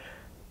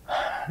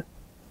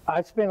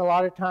 I've spent a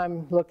lot of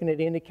time looking at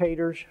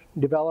indicators,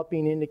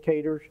 developing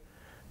indicators.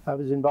 I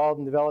was involved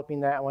in developing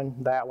that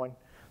one.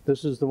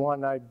 This is the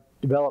one I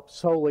developed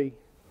solely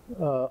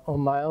on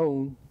my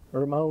own,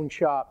 or my own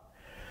shop.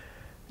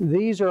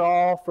 These are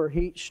all for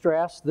heat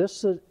stress.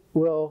 This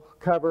will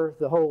cover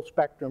the whole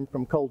spectrum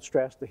from cold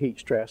stress to heat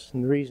stress.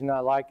 And the reason I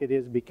like it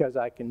is because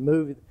I can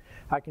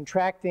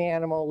track the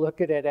animal,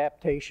 look at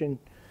adaptation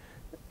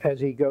as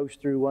he goes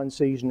through one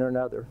season or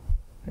another.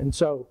 And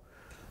so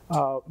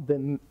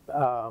it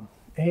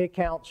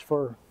accounts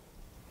for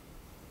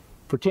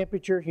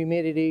temperature,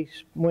 humidity,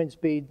 wind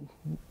speed,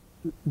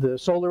 the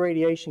solar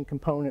radiation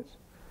components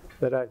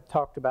that I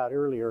talked about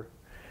earlier.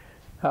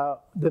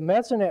 The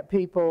Mesonet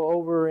people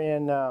over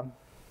in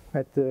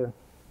at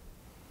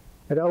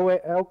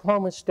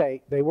Oklahoma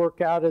State, they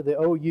work out of the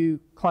OU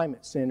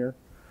Climate Center.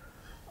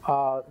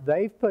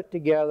 They've put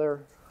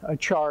together a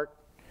chart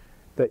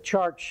that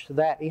charts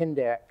that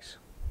index,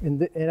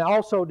 and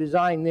also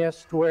designed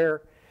this to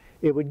where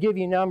it would give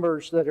you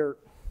numbers that are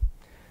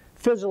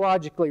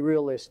physiologically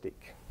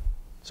realistic.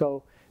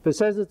 So if it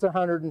says it's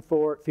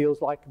 104, it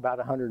feels like about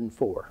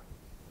 104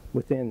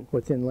 within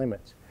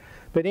limits.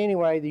 But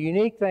anyway, the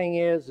unique thing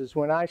is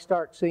when I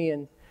start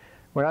seeing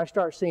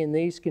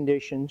these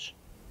conditions,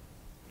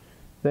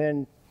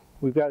 then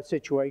we've got a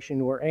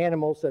situation where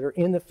animals that are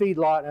in the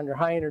feedlot under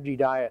high energy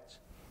diets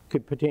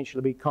could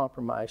potentially be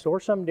compromised, or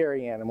some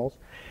dairy animals,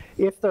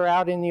 if they're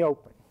out in the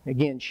open.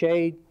 Again,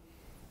 shade,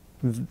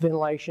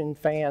 ventilation,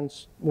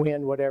 fans,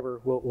 wind, whatever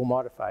will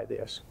modify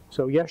this.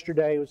 So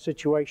yesterday was a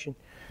situation,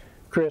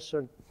 Chris,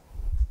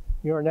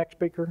 you're our next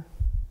speaker?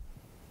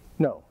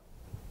 No,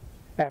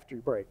 after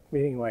your break. But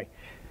anyway,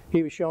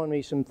 he was showing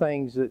me some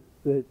things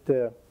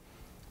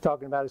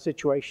talking about a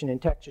situation in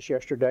Texas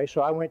yesterday.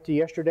 So I went to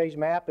yesterday's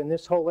map, and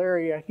this whole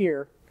area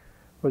here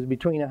was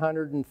between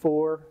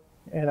 104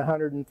 and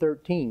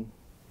 113.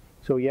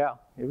 So yeah,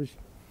 it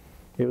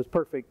was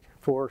perfect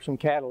for some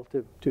cattle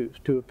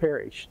to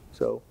perish.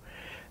 So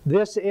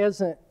this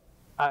isn't,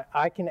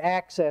 I can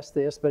access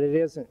this, but it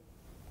isn't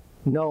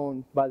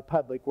known by the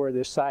public where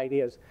this site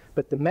is.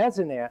 But the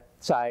Mesonet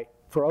site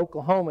for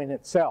Oklahoma in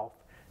itself,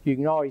 you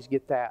can always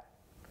get that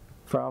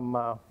from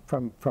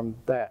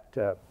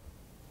that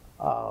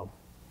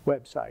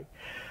website.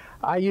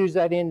 I use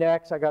that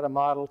index. I got a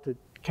model to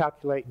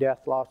calculate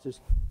death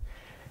losses.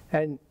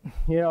 And,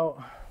 you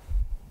know,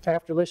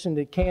 after listening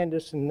to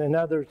Candace and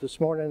others this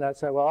morning, I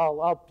said, well,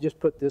 I'll just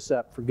put this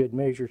up for good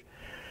measures.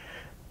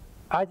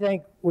 I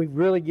think we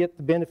really get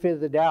the benefit of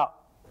the doubt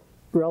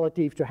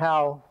relative to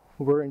how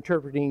we're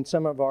interpreting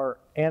some of our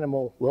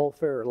animal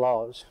welfare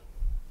laws.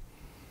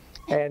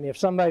 And if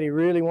somebody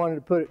really wanted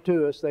to put it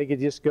to us, they could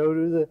just go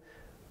to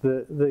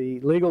the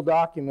legal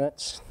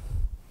documents.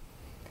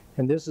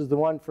 And this is the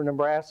one for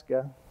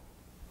Nebraska.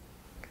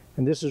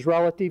 And this is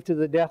relative to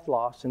the death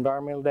loss,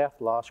 environmental death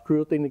loss.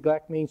 Cruelty and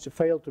neglect means to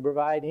fail to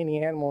provide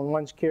any animal in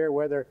one's care,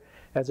 whether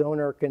as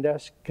owner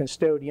or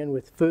custodian,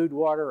 with food,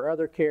 water, or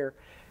other care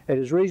that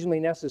is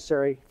reasonably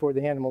necessary for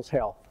the animal's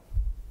health.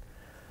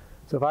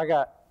 So if I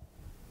got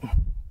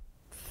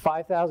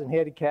 5,000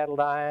 head of cattle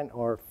dying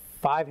or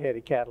 5 head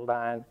of cattle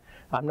dying,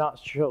 I'm not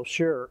so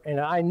sure. And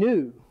I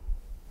knew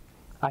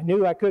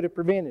I could have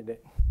prevented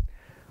it.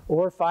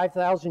 Or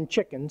 5,000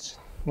 chickens,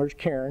 where's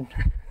Karen?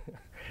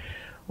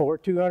 Or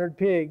 200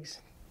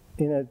 pigs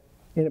in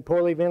a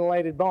poorly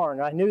ventilated barn.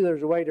 I knew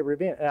there's a way to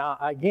prevent it. Now,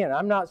 again,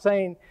 I'm not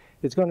saying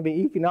it's going to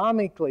be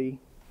economically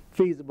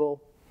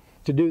feasible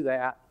to do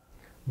that,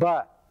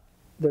 but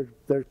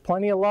there's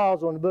plenty of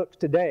laws on the books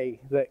today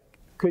that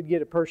could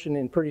get a person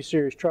in pretty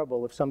serious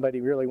trouble if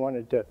somebody really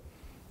wanted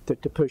to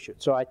push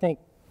it. So I think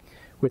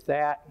with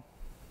that,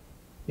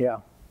 yeah,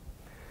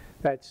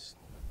 that's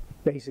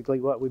basically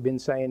what we've been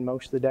saying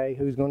most of the day.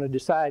 Who's going to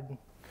decide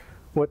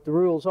what the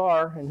rules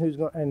are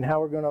and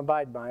how we're going to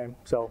abide by them?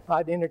 So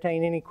I'd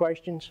entertain any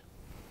questions.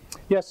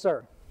 Yes,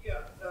 sir.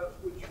 Yeah,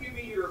 would you give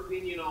me your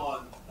opinion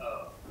on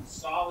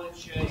solid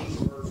shade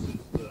versus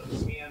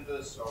the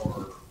canvas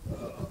or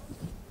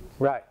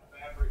right.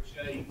 fabric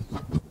shade?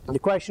 The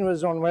question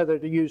was on whether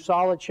to use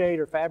solid shade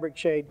or fabric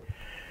shade.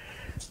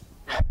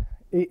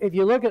 If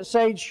you look at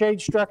shade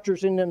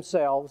structures in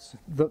themselves,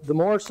 the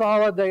more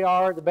solid they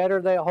are, the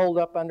better they hold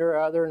up under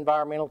other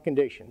environmental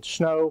conditions,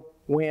 snow,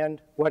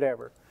 wind,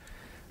 whatever.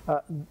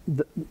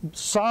 The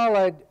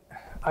solid,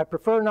 I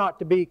prefer not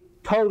to be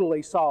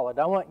totally solid.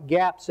 I want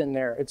gaps in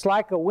there. It's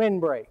like a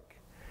windbreak.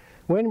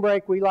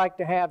 Windbreak, we like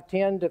to have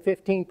 10 to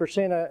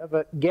 15% of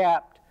it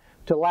gapped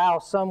to allow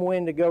some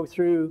wind to go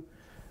through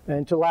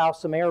and to allow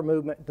some air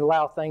movement, to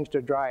allow things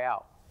to dry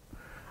out.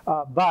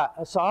 But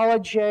a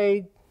solid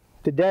shade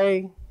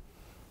today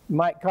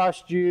might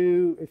cost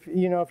you, if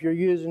you're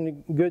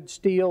using good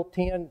steel,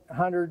 $10,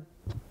 $100,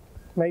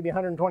 maybe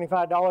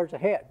 $125 a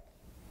head.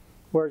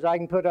 Whereas I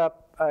can put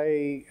up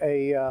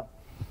a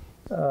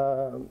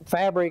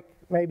fabric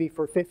maybe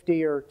for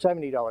 $50 or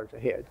 $70 a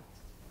head.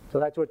 So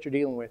that's what you're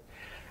dealing with.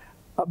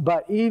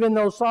 But even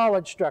those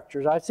solid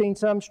structures, I've seen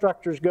some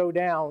structures go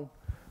down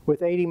with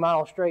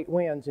 80-mile straight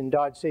winds in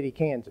Dodge City,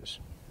 Kansas,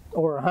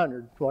 or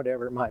 100,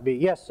 whatever it might be.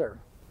 Yes, sir.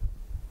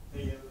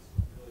 Hey, it was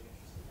really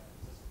interesting.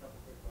 Just a couple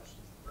quick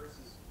questions. The first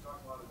is, you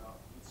talked a lot about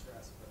heat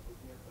stress, but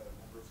looking at the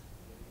numbers from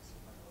the beginning, it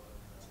seemed like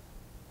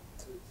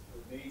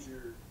the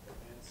major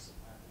events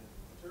happen in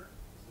the winter.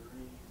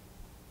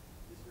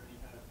 Is there any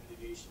kind of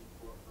mitigation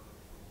for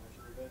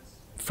winter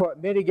events? For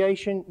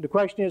mitigation, the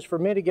question is for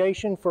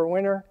mitigation for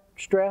winter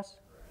stress?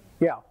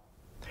 Yeah.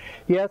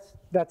 Yes,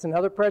 that's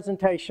another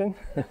presentation.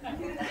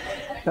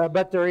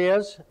 But there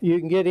is. You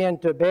can get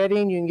into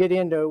bedding, you can get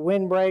into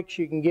windbreaks,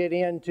 you can get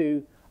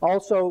into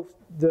also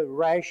the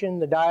ration,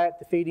 the diet,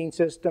 the feeding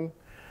system.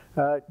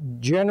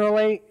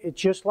 Generally, it's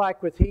just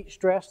like with heat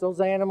stress,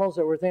 those animals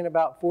that are within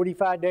about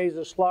 45 days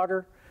of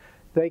slaughter,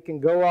 they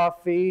can go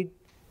off feed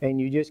and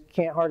you just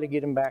can't hardly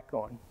get them back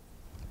on.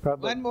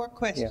 Probably. One more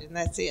question,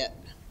 that's it.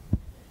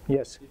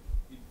 Yes.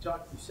 You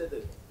said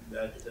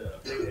that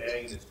beta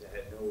agonist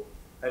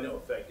had no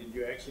effect. Did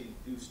you actually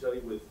do study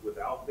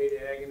without beta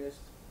agonists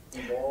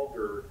involved,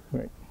 or?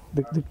 Right.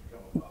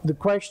 The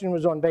question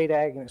was on beta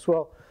agonists.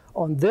 Well,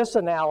 on this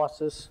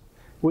analysis,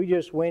 we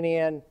just went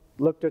in,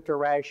 looked at their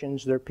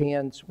rations, their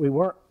pens. We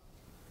weren't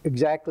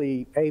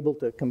exactly able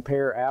to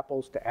compare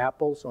apples to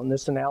apples on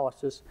this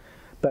analysis,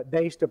 but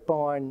based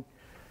upon,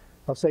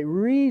 I'll say,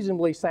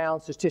 reasonably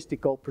sound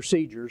statistical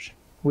procedures,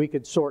 we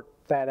could sort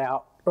that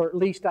out, or at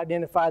least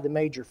identify the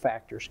major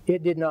factors.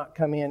 It did not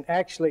come in.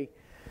 Actually,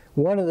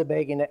 one of the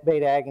beta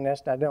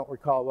agonists, I don't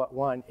recall what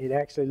one, it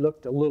actually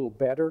looked a little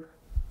better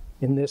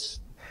in this.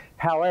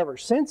 However,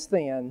 since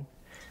then,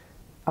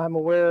 I'm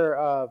aware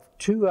of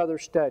 2 other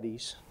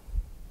studies,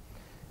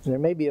 and there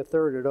may be a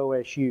third at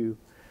OSU,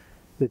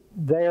 that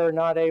they are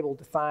not able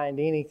to find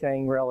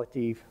anything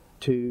relative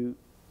to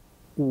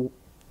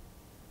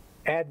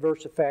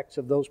adverse effects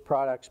of those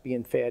products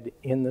being fed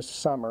in the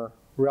summer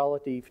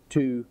relative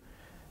to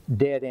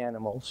dead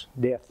animals,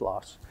 death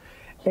loss.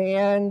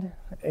 And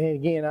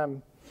again,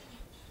 I'm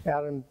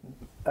out in,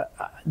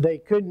 they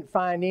couldn't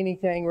find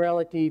anything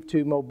relative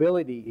to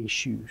mobility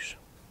issues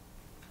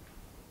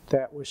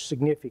that was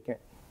significant,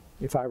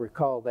 if I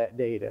recall that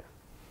data.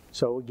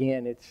 So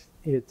again,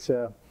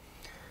 and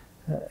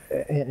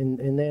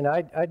then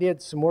I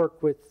did some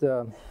work with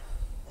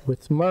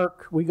Merck.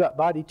 We got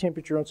body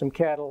temperature on some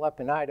cattle up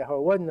in Idaho.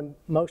 It wasn't the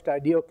most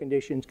ideal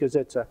conditions because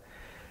it's a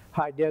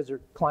high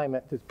desert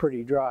climate that's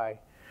pretty dry.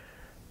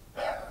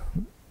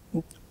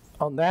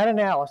 On that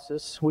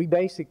analysis,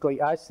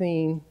 I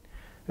seen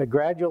a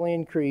gradual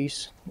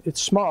increase. It's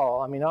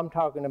small. I mean, I'm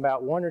talking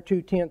about 1 or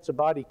 2 tenths of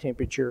body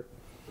temperature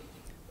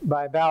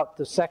by about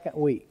the 2nd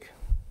week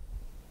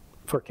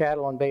for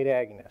cattle on beta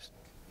agonist,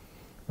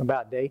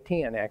 about day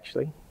 10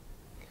 actually.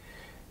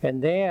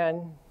 And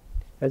then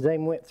as they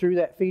went through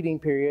that feeding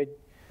period,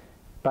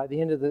 by the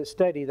end of the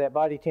study, that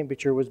body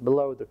temperature was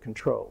below the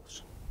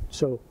controls.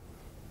 So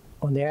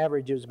on the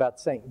average, it was about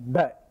the same.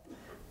 But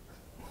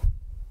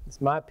it's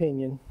my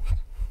opinion.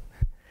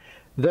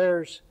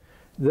 There's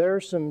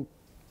some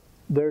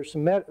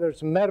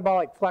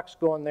metabolic flux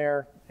going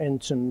there,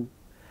 and some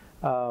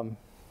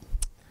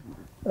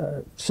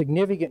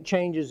significant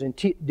changes in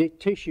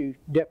tissue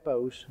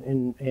depots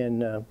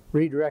and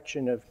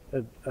redirection of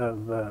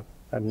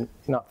I'm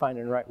not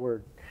finding the right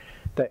word,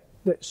 that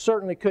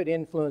certainly could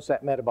influence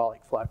that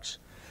metabolic flux,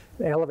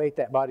 elevate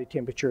that body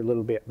temperature a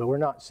little bit. But we're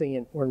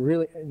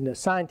really, in the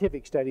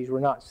scientific studies,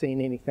 we're not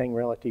seeing anything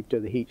relative to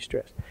the heat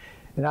stress.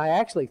 And I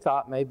actually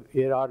thought maybe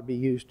it ought to be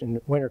used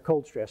in winter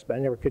cold stress, but I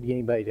never could get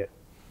anybody to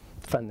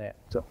fund that.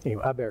 So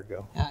anyway, I better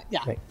go.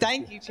 Yeah.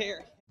 Thank you,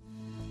 Terry.